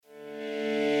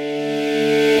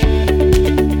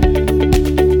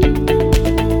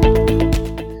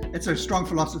strong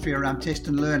philosophy around test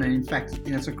and learn, and in fact,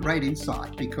 it's a great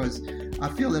insight, because I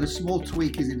feel that a small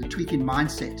tweak is in a tweak in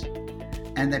mindset,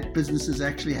 and that businesses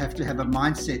actually have to have a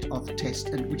mindset of test,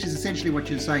 and which is essentially what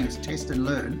you're saying is test and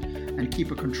learn and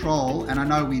keep a control. And I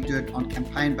know we do it on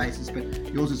campaign basis, but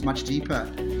yours is much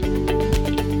deeper.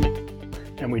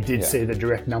 And we did see the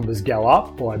direct numbers go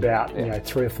up by about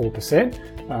 3 or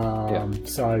 4%.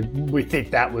 So we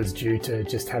think that was due to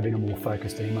just having a more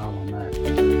focused email on that.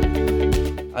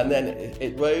 And then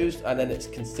it rose, and then it's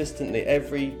consistently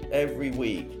every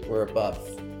week we're above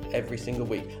every single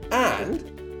week, and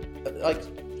like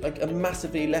a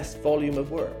massively less volume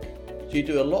of work. So you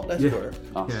do a lot less work.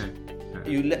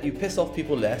 You piss off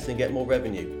people less and get more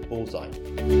revenue. Bullseye.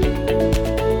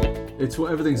 It's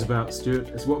what everything's about, Stuart.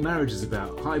 It's what marriage is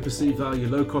about. High perceived value,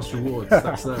 low cost rewards.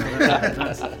 That's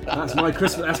my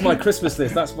Christmas. That's my Christmas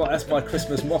list. That's my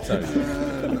Christmas motto.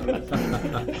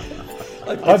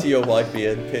 I pity your wife,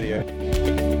 Ian. Pity her.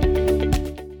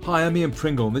 Hi, I'm Ian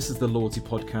Pringle, and this is the Loyalty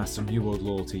Podcast from New World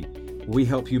Loyalty. We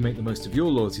help you make the most of your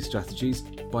loyalty strategies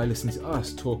by listening to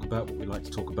us talk about what we like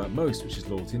to talk about most, which is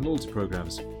loyalty and loyalty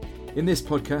programs. In this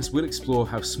podcast, we'll explore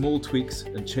how small tweaks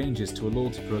and changes to a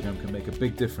loyalty program can make a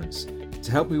big difference.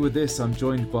 To help me with this, I'm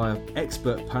joined by an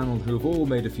expert panel who have all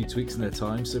made a few tweaks in their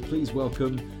time, so please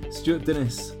welcome Stuart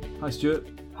Dennis. Hi, Stuart.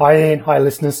 Hi, Ian. Hi,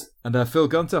 listeners. And Phil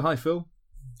Gunter. Hi, Phil.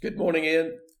 Good morning,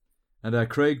 Ian. And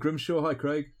Craig Grimshaw. Hi,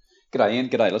 Craig. G'day, Ian.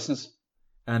 G'day, listeners.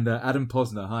 And Adam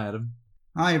Posner. Hi, Adam.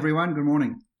 Hi, everyone. Good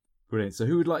morning. Brilliant. So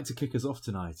who would like to kick us off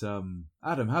tonight?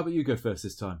 Adam, how about you go first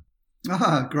this time?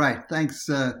 Oh, great. Thanks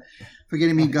for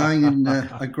getting me going, and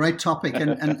a great topic.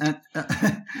 And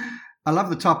I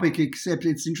love the topic, except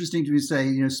it's interesting to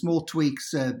say, small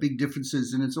tweaks, big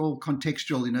differences, and it's all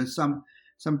contextual.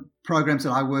 Some programs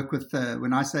that I work with,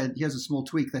 when I say here's a small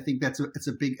tweak, they think it's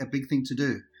a big thing to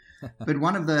do. But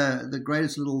one of the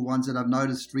greatest little ones that I've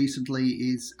noticed recently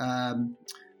is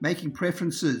making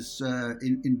preferences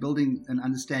in building and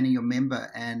understanding your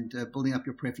member and building up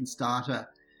your preference data.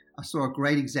 I saw a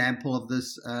great example of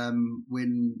this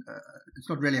when it's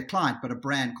not really a client, but a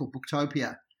brand called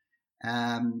Booktopia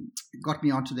got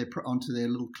me onto their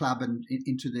little club and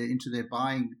into their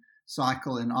buying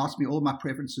cycle, and asked me all my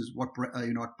preferences, what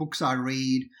books I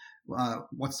read,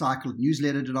 what cycle of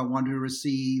newsletter did I want to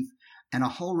receive, and a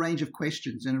whole range of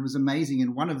questions. And it was amazing.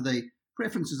 And one of the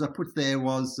preferences I put there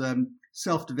was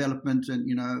self-development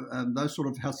and those sort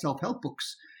of self-help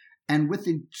books. And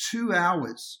within 2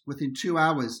 hours,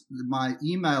 my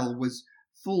email was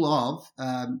full of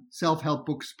self-help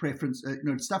books, preference,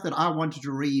 stuff that I wanted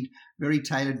to read, very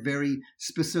tailored, very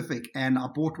specific, and I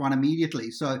bought one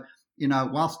immediately. So,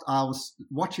 whilst I was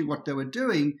watching what they were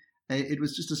doing, it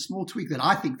was just a small tweak that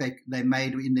I think they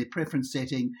made in their preference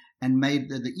setting and made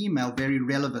the email very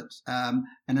relevant and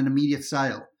an immediate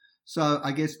sale. So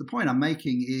I guess the point I'm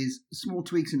making is small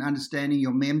tweaks in understanding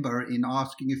your member, in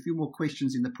asking a few more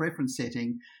questions in the preference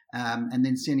setting, and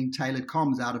then sending tailored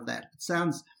comms out of that. It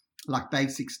sounds like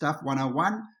basic stuff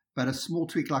 101, but a small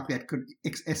tweak like that could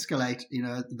escalate,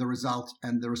 the result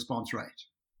and the response rate.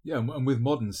 Yeah, and with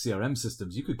modern CRM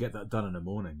systems, you could get that done in a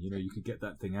morning. You could get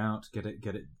that thing out, get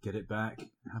it back.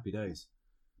 Happy days.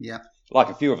 Yeah. Like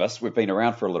a few of us, we've been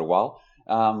around for a little while.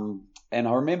 And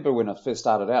I remember when I first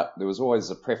started out, there was always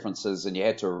the preferences, and you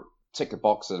had to tick a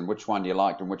box and which one you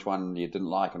liked and which one you didn't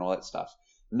like and all that stuff.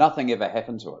 Nothing ever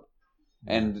happened to it.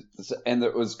 And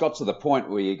it got to the point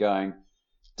where you're going,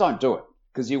 don't do it,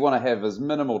 because you want to have as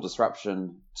minimal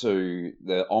disruption to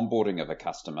the onboarding of a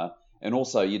customer. And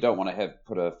also you don't want to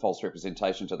put a false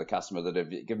representation to the customer that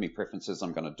if you give me preferences,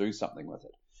 I'm going to do something with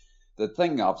it. The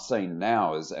thing I've seen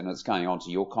now is, and it's going on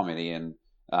to your comment, Ian,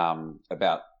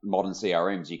 about modern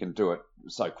CRMs, you can do it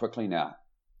so quickly now.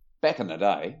 Back in the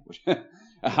day,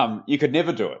 you could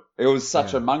never do it. It was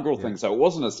such a mongrel thing. So it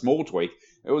wasn't a small tweak.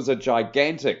 It was a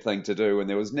gigantic thing to do. And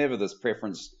there was never this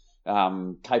preference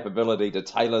capability to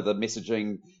tailor the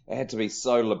messaging. It had to be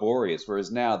so laborious.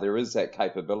 Whereas now there is that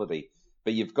capability.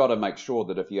 But you've got to make sure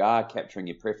that if you are capturing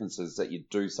your preferences, that you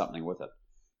do something with it.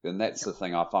 And that's the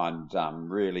thing I find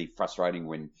really frustrating,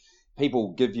 when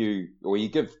people give you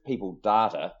people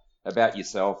data about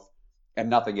yourself and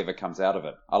nothing ever comes out of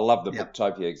it. I love the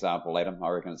Booktopia example, Adam. I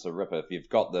reckon it's a ripper. If you've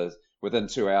got within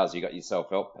 2 hours, you got your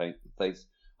self-help piece.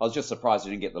 I was just surprised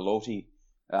you didn't get the loyalty.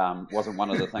 Wasn't one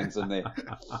of the things in there.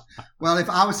 Well, if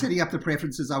I was setting up the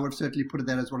preferences, I would have certainly put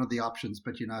that as one of the options.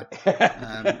 But,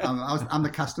 I'm the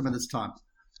customer this time.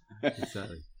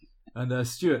 Exactly. And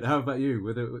Stuart, how about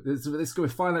you? Let's go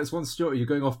with finance one. Stuart, are you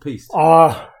going off piste?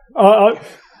 I'll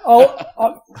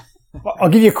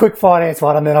give you a quick finance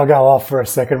one, and then I'll go off for a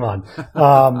second one.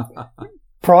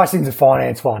 Pricing's a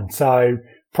finance one. So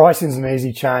pricing's an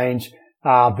easy change,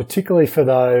 particularly for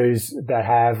those that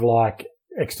have like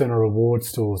external reward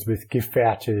stores with gift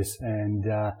vouchers and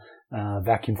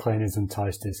vacuum cleaners and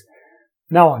toasters.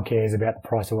 No one cares about the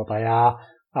price of what they are.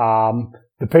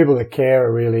 The people that care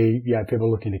are really, people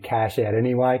looking to cash out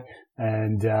anyway.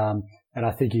 And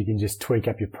I think you can just tweak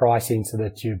up your pricing so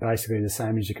that you're basically the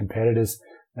same as your competitors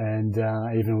and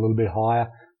even a little bit higher.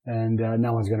 And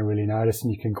no one's going to really notice,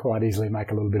 and you can quite easily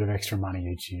make a little bit of extra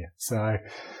money each year. So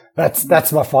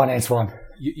that's my finance one.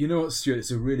 You know what, Stuart? It's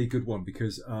a really good one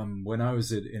because when I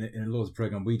was in a loyalty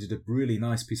program, we did a really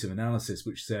nice piece of analysis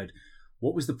which said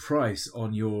what was the price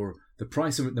on the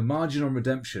price of the margin on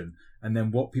redemption, and then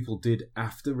what people did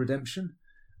after redemption.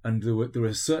 And there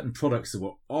were certain products that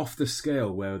were off the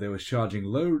scale where they were charging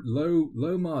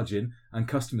low margin, and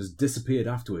customers disappeared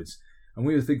afterwards. And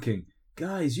we were thinking,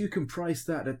 guys, you can price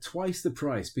that at twice the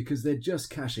price because they're just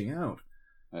cashing out.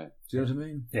 Yeah. Do you know what I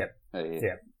mean? Yeah.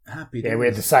 Yeah. Happy. Yeah, we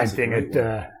had the same thing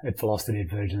at Velocity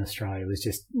at Virgin Australia.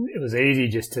 It was easy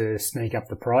just to sneak up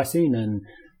the pricing and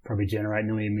probably generate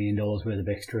nearly $1 million worth of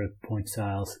extra point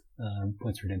sales,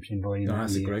 points redemption volume. No,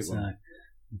 that's a great one.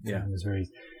 So, it was very.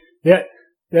 Yeah.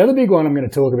 The other big one I'm going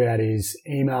to talk about is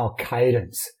email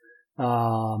cadence.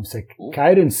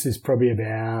 Cadence is probably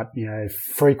about,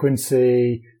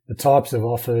 frequency, the types of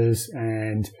offers,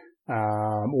 and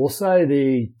also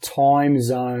the time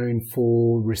zone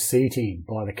for receipting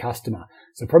by the customer.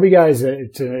 So it probably goes to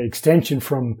an extension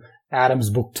from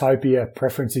Adam's Booktopia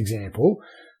preference example.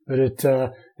 But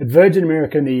at Virgin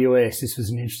America in the US, this was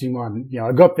an interesting one.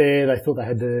 I got there, they thought they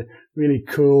had the really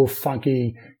cool,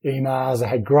 funky emails. They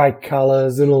had great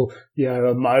colors, little,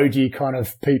 emoji kind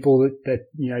of people that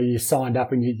you signed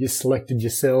up and you selected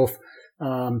yourself.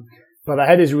 But they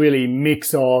had this really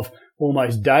mix of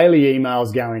almost daily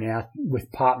emails going out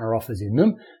with partner offers in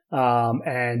them,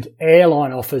 and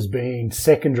airline offers being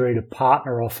secondary to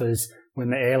partner offers when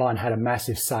the airline had a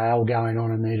massive sale going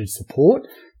on and needed support.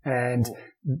 And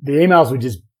the emails would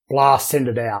just send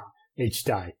it out each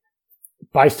day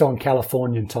based on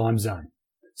Californian time zone.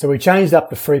 So we changed up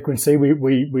the frequency.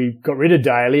 We got rid of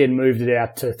daily and moved it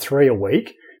out to 3 a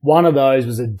week. One of those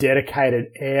was a dedicated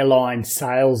airline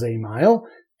sales email,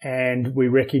 and we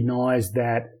recognized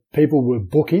that people were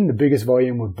booking, the biggest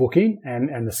volume were booking,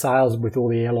 and the sales with all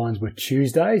the airlines were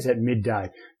Tuesdays at midday.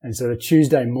 And so the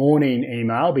Tuesday morning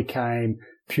email became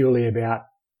purely about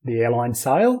the airline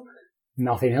sale.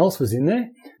 Nothing else was in there.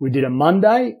 We did a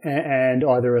Monday and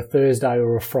either a Thursday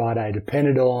or a Friday,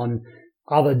 depended on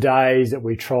other days that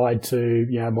we tried to,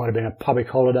 it might have been a public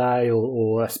holiday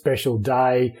or a special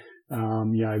day,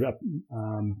 some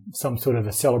sort of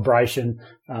a celebration.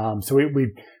 So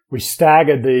we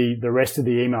staggered the rest of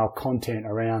the email content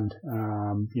around,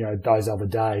 those other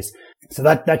days. So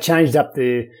that changed up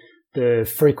the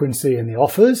frequency and the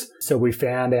offers. So we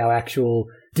found our actual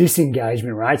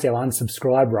disengagement rates, our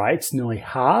unsubscribe rates, nearly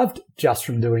halved just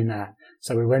from doing that.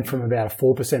 So we went from about a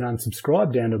 4%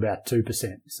 unsubscribe down to about 2%.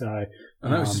 So,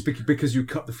 and that was just because you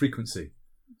cut the frequency.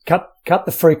 Cut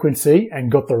the frequency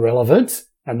and got the relevance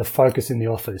and the focus in the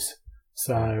offers.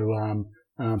 So,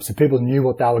 so people knew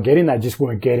what they were getting. They just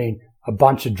weren't getting a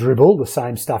bunch of dribble, the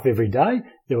same stuff every day.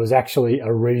 There was actually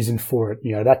a reason for it.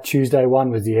 That Tuesday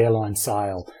one was the airline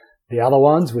sale. The other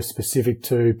ones were specific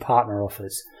to partner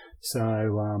offers.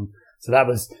 So that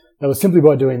was simply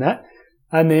by doing that.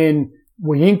 And then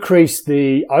we increased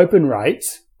the open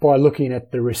rates by looking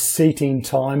at the receipting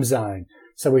time zone.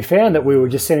 So we found that we were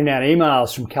just sending out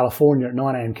emails from California at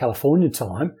 9 a.m. California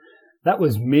time. That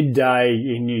was midday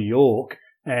in New York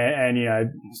and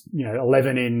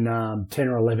 11 in, 10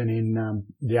 or 11 in,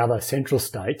 the other central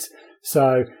states.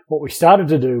 So what we started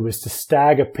to do was to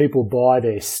stagger people by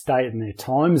their state and their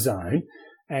time zone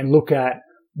and look at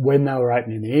when they were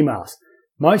opening the emails.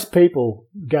 Most people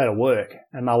go to work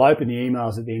and they'll open the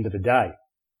emails at the end of the day.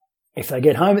 If they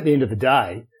get home at the end of the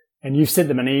day and you've sent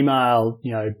them an email,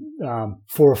 4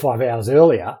 or 5 hours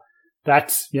earlier,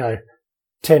 that's,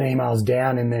 10 emails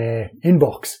down in their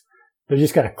inbox. They're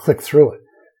just going to click through it.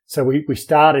 So we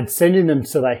started sending them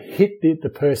so they hit the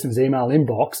person's email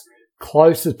inbox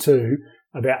closer to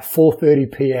about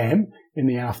 4:30 p.m. in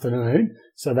the afternoon,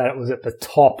 so that it was at the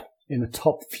top, in the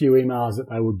top few emails that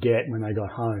they would get when they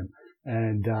got home.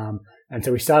 And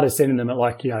so we started sending them at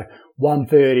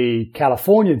 1:30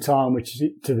 Californian time, which is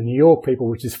to the New York people,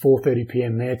 which is 4:30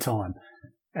 p.m. their time.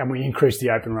 And we increased the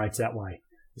open rates that way.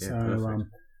 Yeah,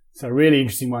 so a really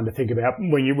interesting one to think about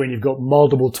when you've got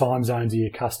multiple time zones of your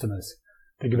customers.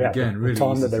 Think about the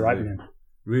time that they're opening.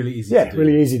 Really easy to do. Yeah,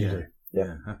 really easy to do.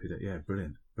 Yeah, happy to. Yeah,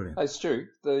 brilliant. Hey, Stu,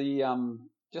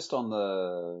 Just on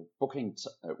the booking,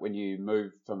 when you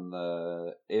moved from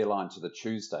the airline to the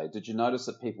Tuesday, did you notice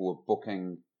that people were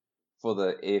booking for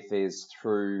the airfares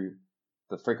through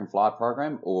the frequent flyer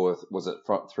program, or was it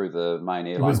through the main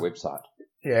airline website?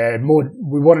 Yeah,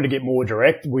 we wanted to get more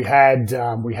direct. We had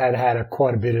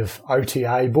quite a bit of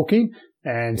OTA booking,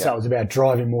 and so it was about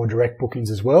driving more direct bookings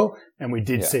as well. And we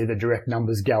did see the direct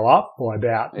numbers go up by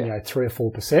about 3 or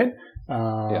 4%.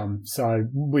 So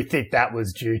we think that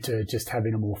was due to just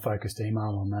having a more focused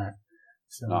email on that.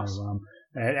 So, nice.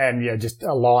 Just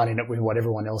aligning it with what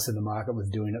everyone else in the market was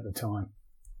doing at the time.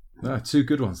 Two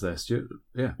good ones there, Stuart.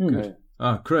 Yeah, good.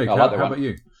 Craig, how about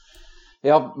you?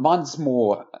 Yeah, mine's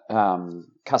more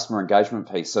customer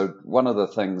engagement piece. So one of the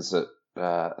things that,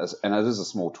 and it is a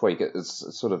small tweak, it's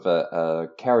sort of a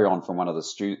carry on from one of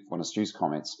Stu's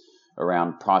comments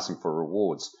around pricing for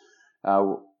rewards.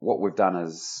 What we've done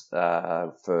is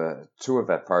for 2 of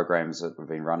our programs that we've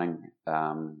been running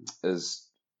is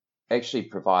actually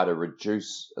provide a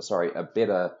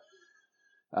better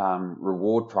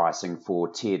reward pricing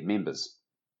for tiered members.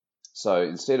 So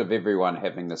instead of everyone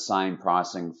having the same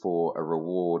pricing for a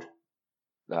reward,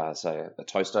 say a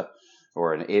toaster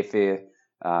or an airfare,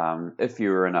 if you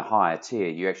were in a higher tier,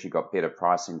 you actually got better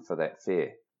pricing for that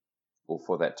fare or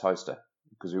for that toaster,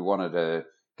 because we wanted to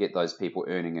get those people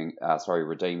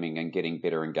redeeming and getting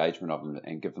better engagement of them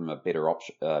and give them a better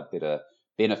option, better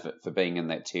benefit for being in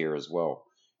that tier as well.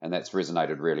 And that's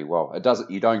resonated really well.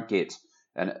 You don't get,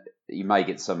 and you may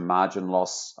get some margin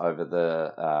loss over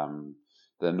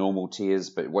the normal tiers,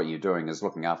 but what you're doing is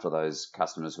looking after those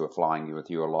customers who are flying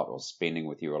with you a lot or spending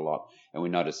with you a lot. And we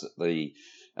notice that the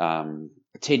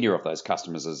tenure of those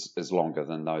customers is longer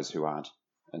than those who aren't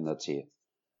in the tier.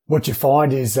 What you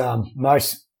find is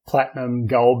most Platinum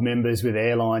Gold members with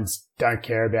airlines don't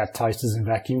care about toasters and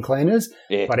vacuum cleaners.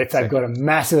 Yeah, but if they've got a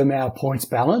massive amount of points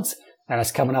balance and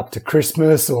it's coming up to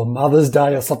Christmas or Mother's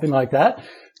Day or something like that,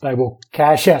 they will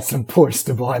cash out some points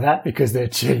to buy that because they're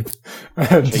cheap.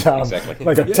 And exactly.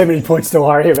 They got too many points to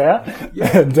worry about.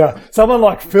 Yeah. And someone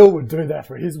like Phil would do that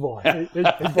for his wife. He'd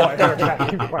buy her a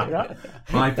vacuum cleaner.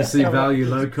 High perceived value,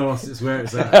 low cost is where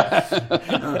it's at.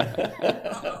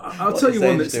 I'll tell you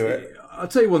one that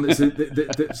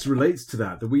relates to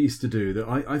that we used to do that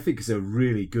I think is a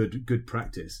really good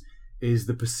practice is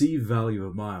the perceived value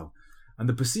of mile. And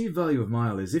the perceived value of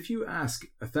mile is if you ask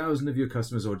 1,000 of your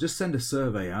customers or just send a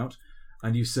survey out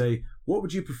and you say, what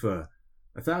would you prefer?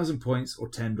 1,000 points or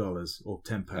 $10 or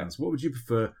 £10? What would you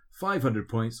prefer? 500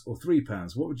 points or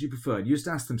 £3? What would you prefer? And you just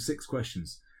ask them 6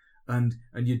 questions. And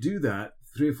you do that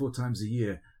 3 or 4 times a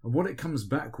year. And what it comes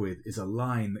back with is a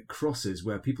line that crosses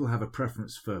where people have a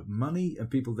preference for money and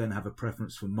people then have a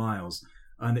preference for miles.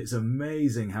 And it's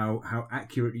amazing how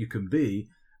accurate you can be.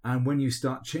 And when you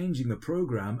start changing the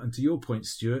program, and to your point,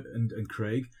 Stuart and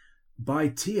Craig, by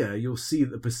tier, you'll see that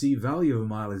the perceived value of a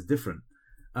mile is different.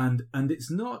 And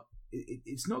it's not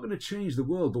going to change the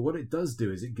world, but what it does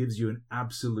do is it gives you an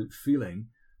absolute feeling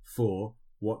for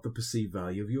what the perceived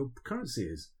value of your currency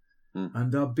is.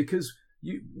 And because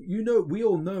we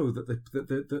all know that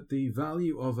the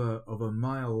value of a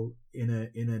mile in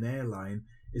an airline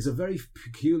is a very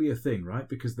peculiar thing, right?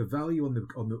 Because the value on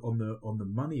the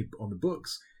money on the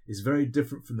books is very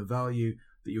different from the value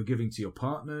that you're giving to your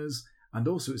partners, and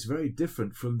also it's very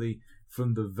different from the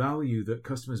value that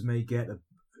customers may get.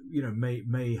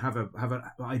 May have an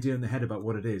idea in their head about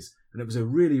what it is, and it was a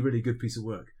really, really good piece of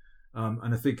work.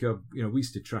 And I think we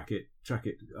used to track it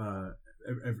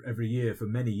every year for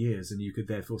many years, and you could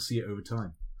therefore see it over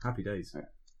time. Happy days.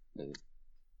 Yeah.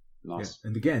 Nice. Yeah.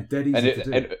 And again, dead easy to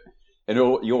do. And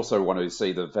you also want to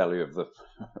see the value of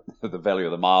the value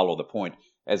of the mile or the point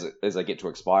as they get to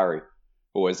expiry,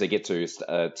 or as they get to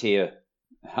tier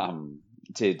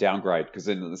downgrade, because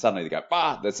then suddenly they go,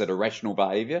 that's that irrational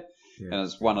behaviour. Yeah. And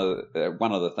it's one of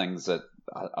the things that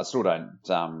I still don't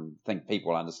think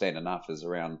people understand enough is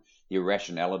around the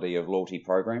irrationality of loyalty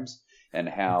programs and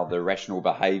how the rational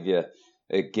behaviour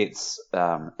it gets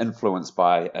influenced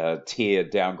by a tier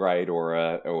downgrade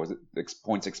or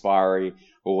points expiry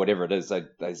or whatever it is.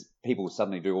 People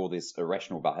suddenly do all this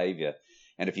irrational behaviour,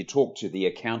 and if you talk to the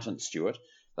accountant, Stuart,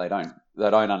 they don't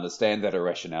understand that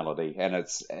irrationality, and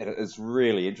it's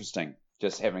really interesting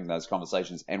just having those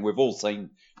conversations. And we've all seen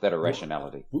that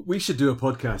irrationality. We should do a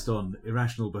podcast on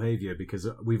irrational behaviour because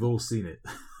we've all seen it.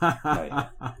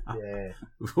 Yeah.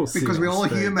 Because we're all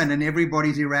human and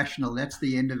everybody's irrational. That's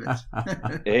the end of it.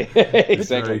 Exactly. It's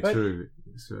very true.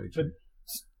 It's very true.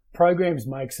 Programs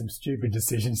make some stupid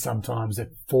decisions sometimes that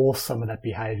force some of that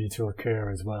behaviour to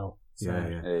occur as well. So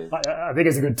Yeah. I think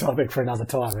it's a good topic for another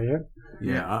time,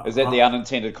 Yeah. Is that the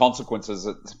unintended consequences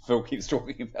that Phil keeps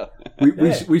talking about?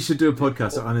 We should do a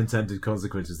podcast on unintended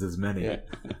consequences. There's many. Yeah.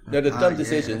 No, the dumb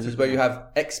decisions is where you have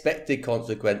expected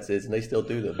consequences and they still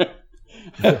do them.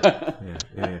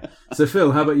 Yeah. So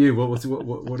Phil, how about you?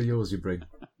 What are yours you bring?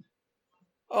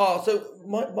 Oh, so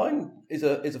mine is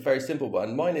a very simple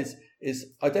one. Mine is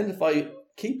identify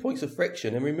key points of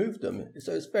friction and remove them.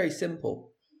 So it's very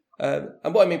simple.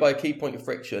 And what I mean by a key point of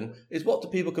friction is, what do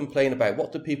people complain about?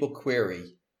 What do people query?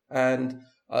 And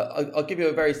I'll give you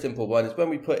a very simple one. It's when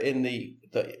we put in the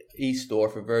e-store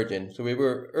for Virgin. So we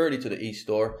were early to the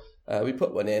e-store. We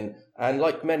put one in, and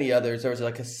like many others, there was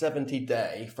like a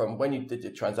 70-day from when you did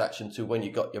your transaction to when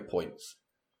you got your points.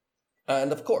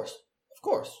 And of course,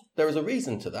 there was a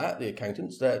reason to that. The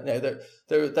accountants that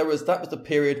there was the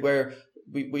period where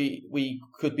we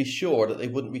could be sure that they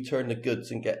wouldn't return the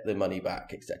goods and get the money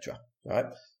back, etc. Right?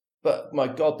 But my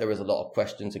God, there was a lot of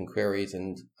questions and queries,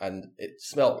 and it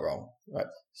smelt wrong. Right?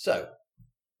 So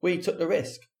we took the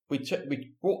risk. We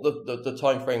brought the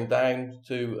time frame down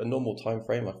to a normal time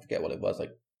frame. I forget what it was,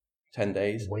 like 10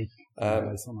 days. A week.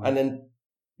 And then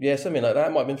something like that.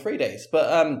 It might have been 3 days.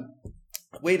 But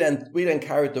we then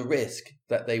carried the risk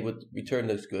that they would return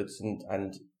those goods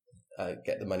and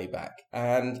get the money back.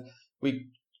 And we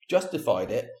justified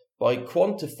it by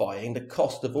quantifying the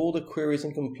cost of all the queries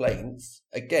and complaints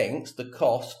against the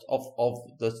cost of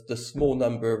the small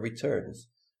number of returns.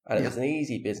 And it was an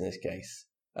easy business case.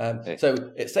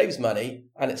 So it saves money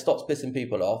and it stops pissing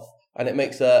people off, and it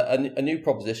makes a new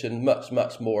proposition much,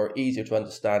 much more easier to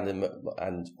understand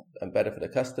and better for the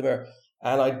customer.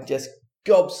 And I just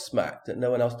gobsmacked that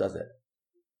no one else does it.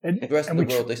 And the rest of the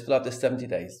world, they still have this 70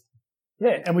 days.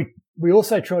 Yeah, and we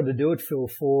also tried to do it, Phil,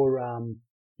 for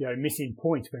missing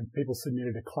points when people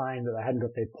submitted a claim that they hadn't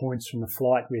got their points from the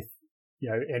flight with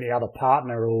any other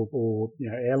partner or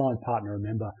airline partner,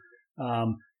 remember.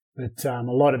 But a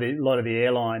lot of the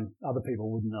airline, other people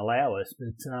wouldn't allow us.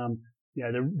 But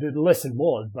the lesson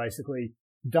was basically,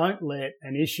 don't let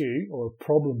an issue or a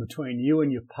problem between you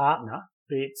and your partner,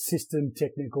 be it system,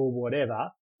 technical,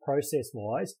 whatever,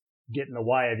 process-wise, get in the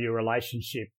way of your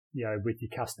relationship, with your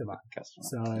customer.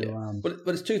 So, but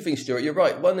it's two things, Stuart. You're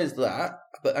right. One is that,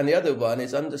 and the other one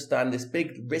is understand this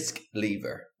big risk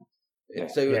lever.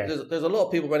 There's a lot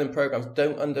of people running programs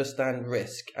don't understand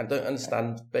risk and don't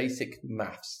understand basic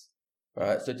maths.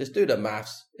 Right, so just do the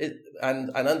maths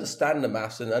and understand the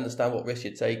maths and understand what risk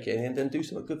you're taking, and then do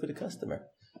something good for the customer.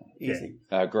 Easy.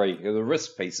 Yeah, I agree. The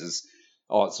risk piece is,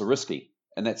 it's a risky,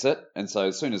 and that's it. And so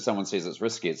as soon as someone says it's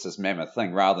risky, it's this mammoth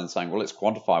thing, rather than saying, well, let's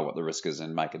quantify what the risk is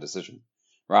and make a decision,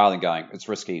 rather than going, it's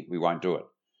risky, we won't do it.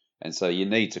 And so you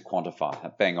need to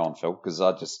quantify. Bang on, Phil, because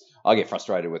I get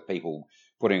frustrated with people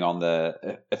putting on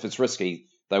if it's risky,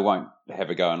 they won't have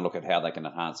a go and look at how they can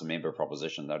enhance a member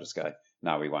proposition. They'll just go,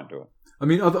 no, we won't do it. I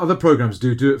mean, other programs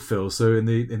do it, Phil. So in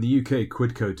the UK,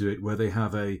 Quidco do it, where they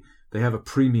have a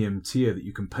premium tier that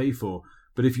you can pay for,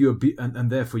 but if you and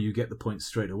therefore you get the points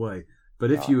straight away.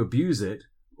 But if you abuse it,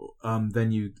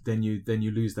 then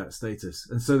you lose that status.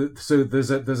 And so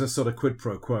there's a sort of quid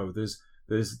pro quo.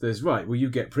 There's right. Well, you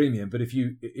get premium, but if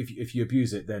you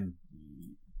abuse it, then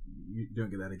you don't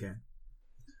get that again.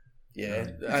 Yeah,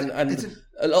 and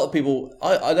a lot of people,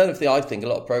 I don't know if I think a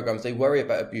lot of programs, they worry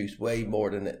about abuse way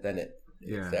more than it there.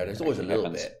 There's always a little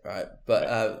bit, right?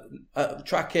 But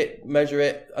track it, measure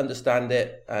it, understand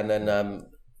it, and then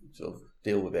sort of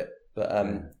deal with it. But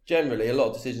generally, a lot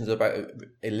of decisions are about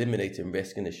eliminating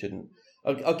risk, and it shouldn't.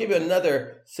 I'll give you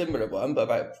another similar one, but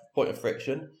about point of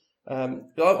friction.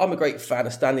 I'm a great fan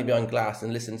of standing behind glass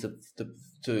and listening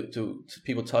to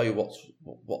people tell you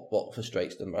what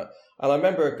frustrates them, right? And I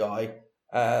remember a guy,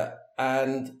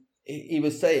 and he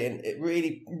was saying it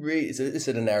really, this is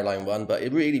an airline one, but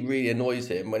it really, really annoys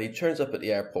him when he turns up at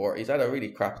the airport. He's had a really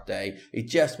crap day. He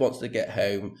just wants to get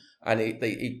home, and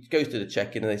he goes to the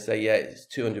check-in, and they say, yeah, it's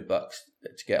 $200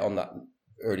 to get on that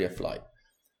earlier flight.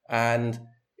 And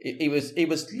he was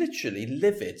literally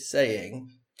livid, saying,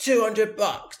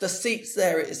 $200, the seat's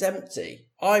there, it's empty.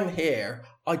 I'm here.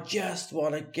 I just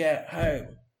want to get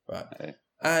home. Right. Okay.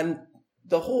 And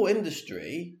the whole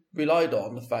industry relied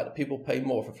on the fact that people pay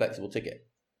more for a flexible ticket.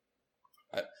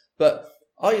 Right. But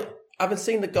I haven't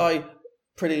seen the guy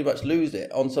pretty much lose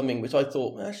it on something which I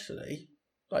thought, actually,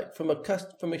 like from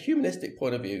a humanistic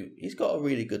point of view, he's got a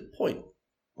really good point.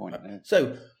 Right. Yeah.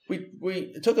 So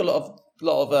it took a lot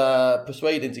of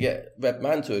persuading to get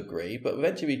Redman to agree, but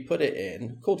eventually we put it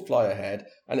in, called Fly Ahead,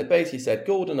 and it basically said,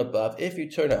 gold and above, if you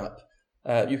turn up,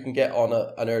 you can get on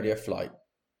an earlier flight.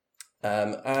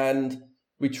 And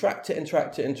we tracked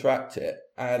it,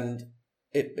 and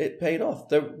it paid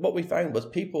off. What we found was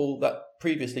people that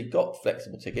previously got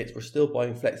flexible tickets were still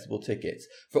buying flexible tickets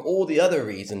for all the other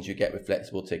reasons you get with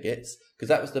flexible tickets, because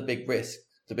that was the big risk,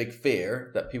 the big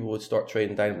fear that people would start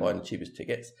trading down buying the cheapest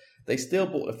tickets. They still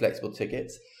bought the flexible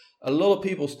tickets. A lot of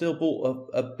people still bought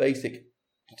a basic,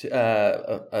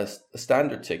 a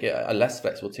standard ticket, a less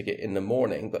flexible ticket in the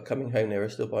morning, but coming home they were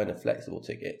still buying the flexible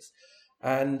tickets.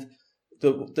 And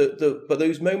but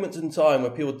those moments in time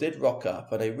where people did rock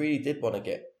up and they really did want to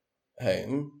get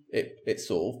home, it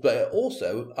solved, but it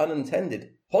also, unintended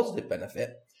positive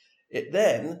benefit, it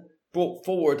then brought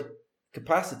forward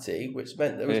capacity, which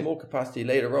meant there was more capacity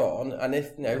later on, and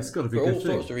if it's got to be for a all good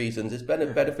sorts thing. of reasons, it's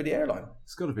better for the airline.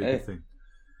 It's got to be a good thing.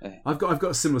 I've got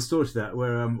a similar story to that,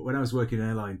 where when I was working in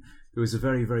an airline, there was a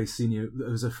very, very senior, there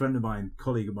was a friend of mine,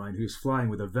 colleague of mine, who was flying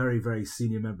with a very, very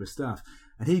senior member of staff,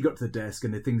 and he got to the desk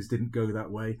and the things didn't go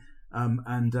that way,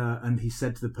 and he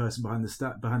said to the person behind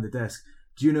the desk,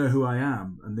 "Do you know who I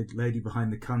am?" And the lady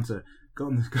behind the counter got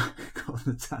on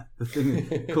the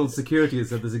thing called security and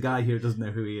said, "There's a guy here who doesn't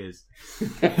know who he is."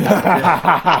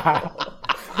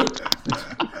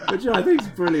 Which I think is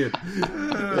brilliant.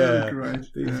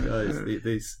 Great.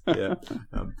 These guys,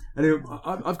 Anyway,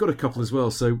 I've got a couple as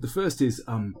well. So the first is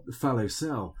fallow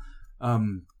cell.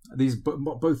 These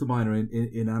both of mine are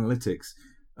in analytics,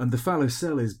 and the fallow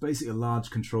cell is basically a large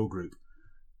control group.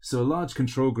 So a large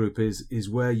control group is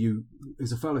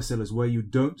a fallow cell is where you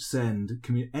don't send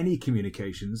any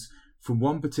communications from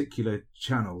one particular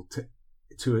channel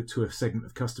to a segment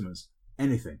of customers.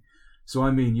 Anything. So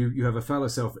I mean, you have a fallow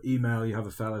cell for email, you have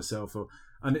a fallow cell for,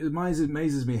 and it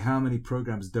amazes me how many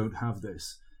programs don't have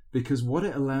this, because what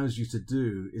it allows you to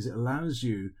do is it allows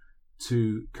you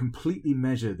to completely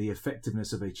measure the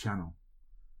effectiveness of a channel.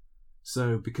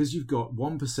 So because you've got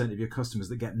 1% of your customers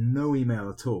that get no email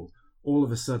at all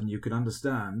of a sudden you can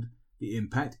understand the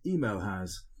impact email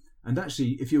has. And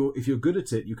actually, if you're good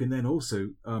at it, you can then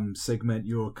also segment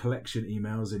your collection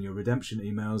emails and your redemption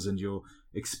emails and your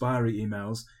expiry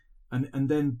emails. And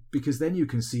then, because then you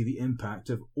can see the impact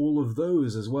of all of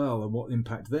those as well and what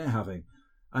impact they're having.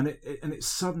 And it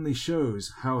suddenly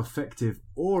shows how effective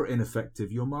or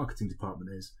ineffective your marketing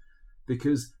department is.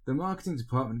 Because the marketing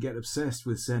department get obsessed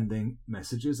with sending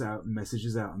messages out and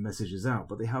messages out and messages out,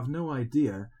 but they have no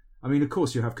idea. I mean, of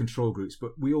course you have control groups,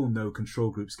 but we all know control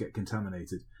groups get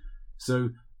contaminated. So,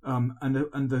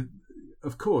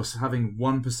 of course, having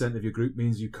 1% of your group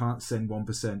means you can't send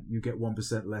 1%. You get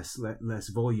 1% less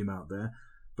volume out there.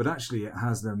 But actually, it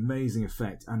has an amazing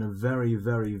effect and a very,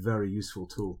 very, very useful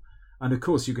tool. And of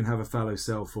course, you can have a fallow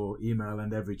cell for email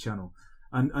and every channel.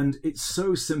 And it's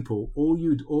so simple.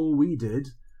 All we did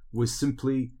was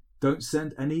simply don't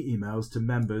send any emails to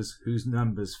members whose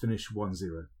numbers finish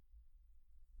 10.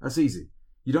 That's easy.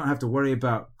 You don't have to worry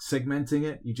about segmenting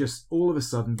it. You just, all of a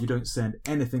sudden, you don't send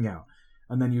anything out.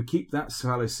 And then you keep that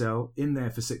fallow cell in there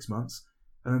for 6 months.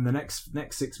 And then the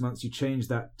next 6 months, you change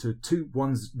that to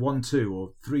 1-2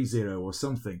 or 3-0 or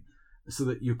something, so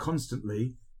that you've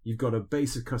got a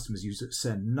base of customers you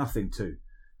send nothing to.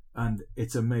 And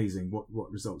it's amazing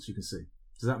what results you can see.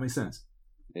 Does that make sense?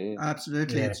 Yeah.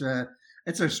 Absolutely. Yeah.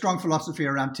 It's a strong philosophy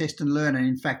around test and learn. And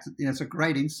in fact, it's a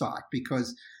great insight,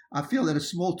 because I feel that a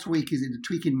small tweak is a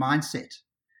tweak in mindset,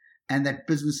 and that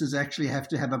businesses actually have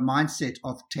to have a mindset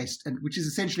of test, and which is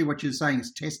essentially what you're saying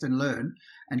is test and learn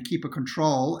and keep a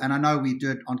control. And I know we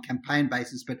do it on campaign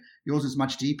basis, but yours is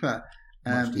much deeper,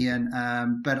 Ian.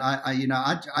 But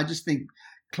I just think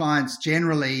clients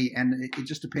generally, and it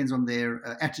just depends on their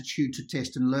attitude to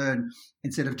test and learn,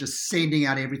 instead of just sending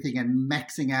out everything and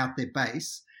maxing out their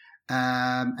base.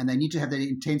 And they need to have that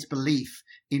intense belief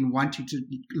in wanting to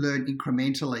learn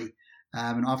incrementally.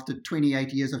 And after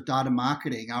 28 years of data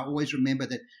marketing, I always remember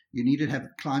that you need to have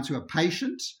clients who are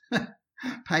patient,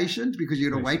 because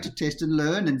you're going to wait to test and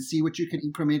learn and see what you can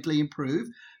incrementally improve.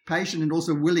 Patient and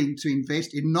also willing to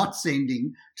invest in not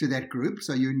sending to that group.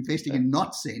 So you're investing in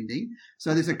not sending.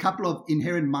 So there's a couple of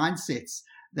inherent mindsets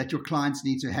that your clients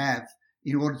need to have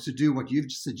in order to do what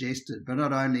you've suggested, but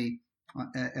not only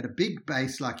at a big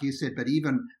base, like you said, but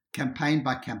even campaign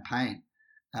by campaign.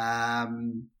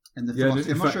 And the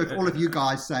philosophy, I'm not sure if all of you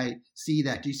guys see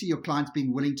that. Do you see your clients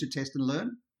being willing to test and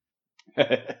learn?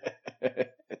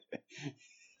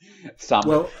 Some.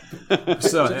 Well,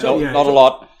 not a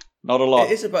lot. Not a lot.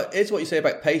 It's what you say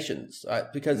about patience,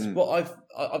 right? Because what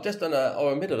I've just done or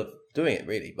in the middle of doing it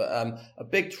really, but a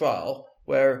big trial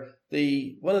where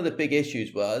one of the big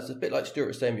issues was, a bit like Stuart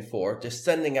was saying before, just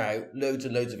sending out loads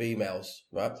and loads of emails,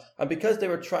 right? And because they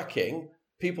were tracking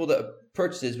people that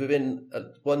purchases within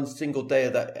one single day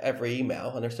of that every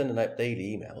email, and they're sending out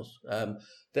daily emails,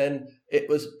 then it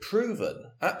was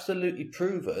proven, absolutely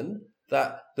proven,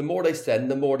 that the more they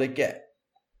send, the more they get.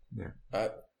 Yeah.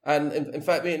 And in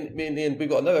fact, me and Ian, we've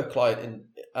got another client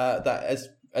that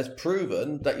has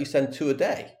proven that you send 2 a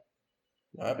day.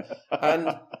 Right?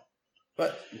 And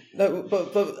but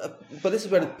this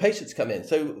is where the patients come in.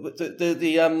 So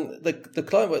the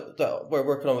client that we're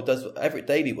working on does every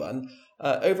daily one.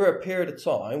 Over a period of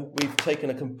time, we've taken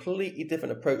a completely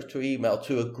different approach to email,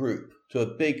 to a group, to a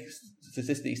big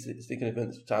statistically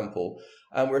significant sample,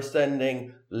 and we're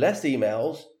sending less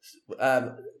emails.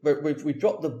 We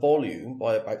dropped the volume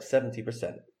by about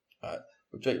 70%.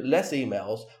 We're doing less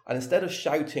emails, and instead of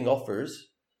shouting offers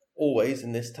always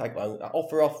in this tagline,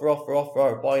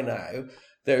 offer, buy now,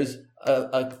 there's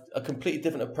a completely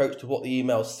different approach to what the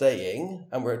email's saying,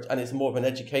 and it's more of an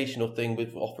educational thing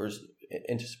with offers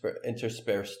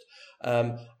interspersed.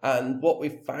 And what we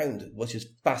found, which is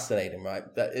fascinating, right,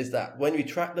 that when we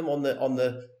track them on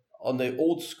the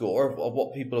old score of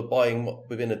what people are buying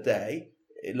within a day,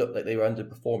 it looked like they were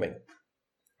underperforming.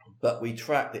 But we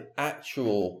tracked the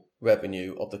actual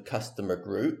revenue of the customer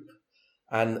group,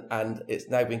 and it's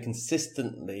now been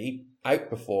consistently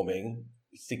outperforming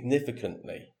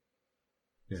significantly.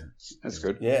 Yeah, that's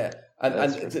good. Yeah,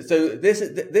 and so this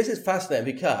is fascinating,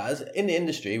 because in the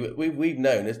industry we've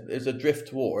known there's a drift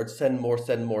towards send more.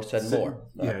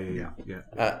 Yeah.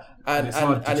 And it's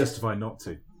hard to justify not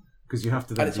to, because you have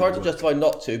to. And it's hard to justify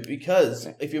not to, because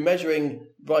if you're measuring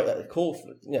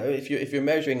if you're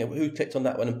measuring who clicked on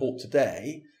that one and bought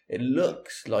today, it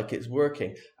looks like it's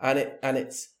working, and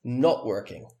it's not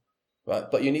working, right?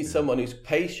 But you need someone who's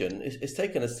patient. It's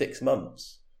taken us 6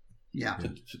 months. Yeah.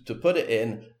 To put it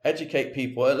in, educate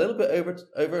people a little bit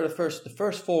over the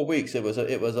first 4 weeks. It was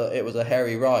a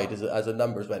hairy ride as the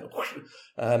numbers went,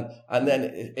 and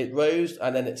then it rose,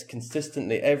 and then it's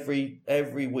consistently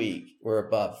every week we're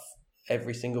above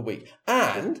every single week,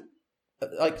 and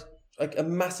like a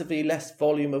massively less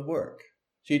volume of work.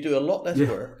 So you do a lot less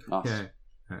work. Nice. Yeah.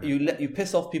 You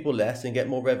piss off people less and get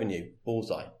more revenue.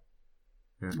 Bullseye.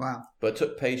 Yeah. Wow. But it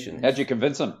took patience. How'd you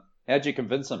convince them?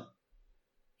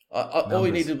 All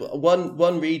we needed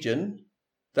one region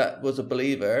that was a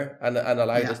believer and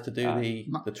allowed us to do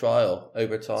the trial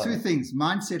over time. 2 things: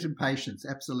 mindset and patience.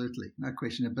 Absolutely, no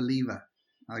question. A believer.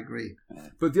 I agree.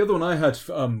 But the other one I had,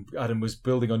 Adam, was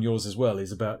building on yours as well.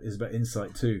 Is about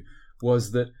insight too.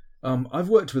 Was that I've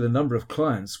worked with a number of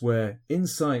clients where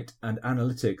insight and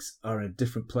analytics are in a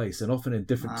different place, and often in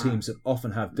different teams, and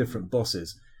often have different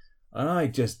bosses. And I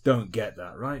just don't get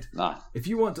that, right? No. If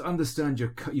you want to understand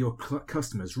your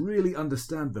customers, really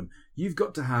understand them, you've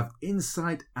got to have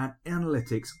insight and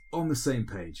analytics on the same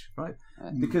page, right?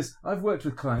 Because I've worked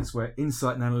with clients where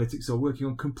insight and analytics are working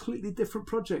on completely different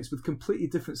projects with completely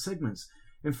different segments.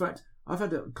 In fact, I've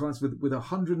had clients with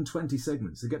 120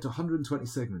 segments. They get to 120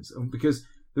 segments because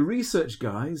the research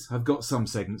guys have got some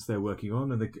segments they're working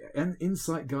on, and the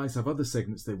insight guys have other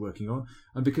segments they're working on.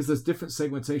 And because there's different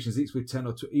segmentations, each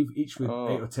with 8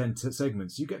 or 10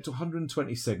 segments, you get to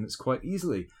 120 segments quite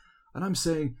easily. And I'm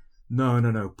saying,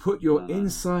 no. Put your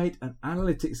insight and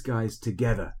analytics guys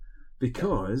together,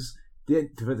 because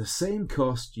for the same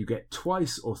cost, you get 2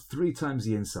 or 3 times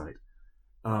the insight.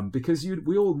 Because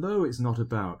we all know it's not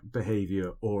about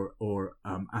behavior or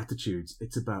attitudes.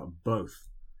 It's about both.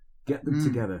 Get them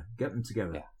together.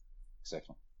 Yeah,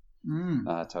 exactly.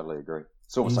 I totally agree.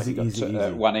 It's almost like you've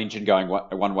got one engine going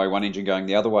one way, one engine going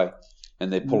the other way,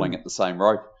 and they're pulling at the same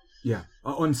rope. Yeah,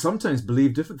 and sometimes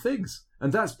believe different things,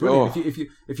 and that's brilliant.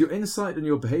 If your insight and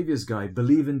your behaviors guy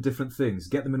believe in different things,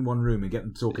 get them in one room and get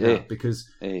them talking out, because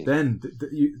then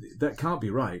that can't be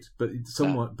right. But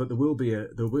but there will be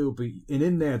and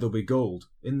in there there'll be gold.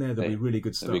 In there there'll be really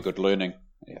good stuff. There'll be good learning.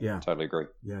 Yeah, totally agree.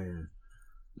 Yeah.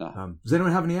 No. Does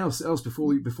anyone have any else before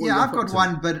we? Yeah, I've got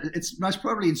one, but it's most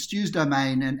probably in Stu's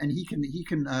domain, and he can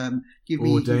give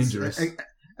me his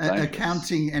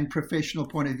accounting and professional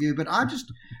point of view. But I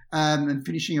just am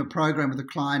finishing a program with a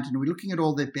client, and we're looking at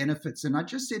all their benefits, and I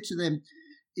just said to them,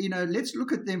 let's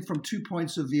look at them from 2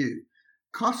 points of view: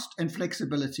 cost and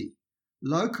flexibility.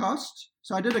 Low cost.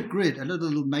 So I did a grid, a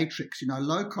little matrix.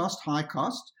 Low cost, high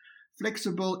cost.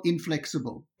 Flexible,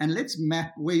 inflexible, and let's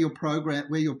map where your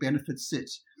benefits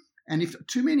sit. And if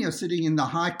too many are sitting in the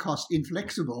high cost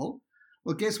inflexible,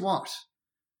 well, guess what?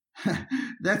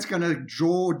 That's going to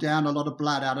draw down a lot of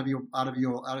blood out of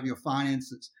your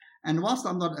finances. And whilst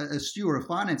I'm not a Stu or a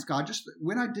finance guy, just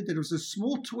when I did that, it was a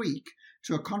small tweak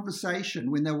to a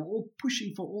conversation when they were all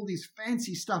pushing for all these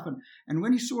fancy stuff. And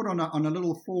when you saw it on a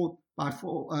little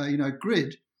 4x4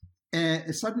 grid,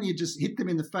 suddenly you just hit them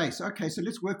in the face. Okay, so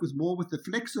let's work more with the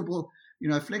flexible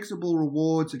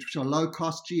rewards, which are low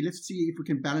cost. Let's see if we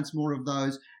can balance more of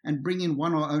those and bring in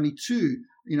one or only two,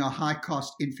 high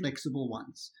cost inflexible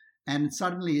ones. And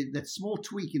suddenly that small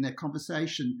tweak in their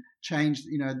conversation changed,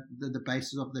 the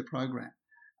basis of their program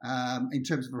in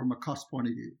terms of from a cost point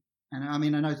of view. And I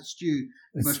mean, I know Stu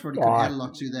most probably could add a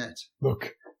lot to that.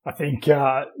 Look, I think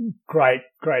great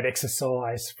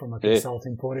exercise from a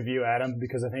consulting point of view, Adam,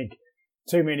 because I think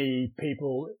too many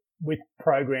people with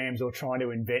programs or trying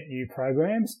to invent new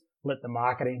programs let the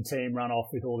marketing team run off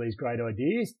with all these great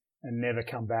ideas and never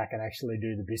come back and actually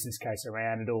do the business case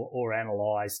around it or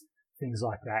analyze things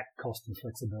like that, cost and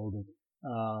flexibility.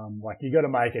 You got to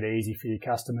make it easy for your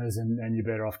customers, and you're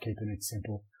better off keeping it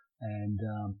simple. And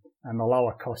the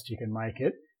lower cost you can make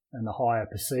it, and the higher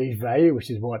perceived value, which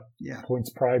is what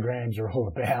points programs are all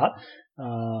about.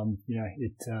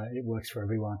 It works for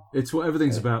everyone. It's what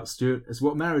everything's about, Stuart. It's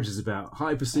what marriage is about.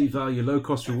 High perceived value, low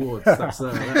cost rewards. That's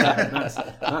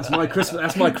my Christmas.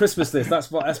 That's my Christmas list.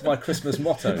 That's my Christmas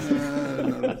motto.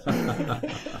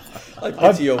 I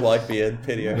pity your wife, Ian.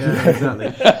 Pity her. Yeah,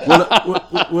 exactly.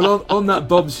 Well, on that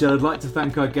bombshell, I'd like to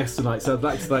thank our guests tonight. So I'd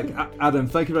like to thank Adam.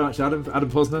 Thank you very much, Adam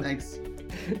Posner. Thanks.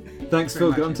 Thanks,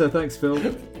 Phil Gunter. Thanks, Phil.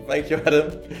 Thank you,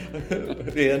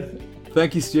 Adam. Ian.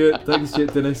 Thank you, Stuart. Thank you,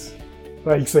 Stuart Dennis.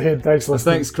 Thanks, Ian. Thanks, listeners.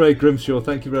 Thanks, Craig Grimshaw.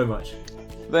 Thank you very much.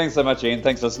 Thanks so much, Ian.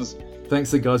 Thanks, listeners.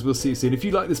 Thanks, guys. We'll see you soon. If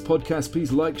you like this podcast,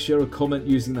 please like, share, or comment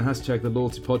using the hashtag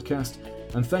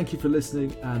 #TheLoyaltyPodcast. And thank you for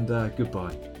listening, and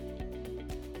goodbye.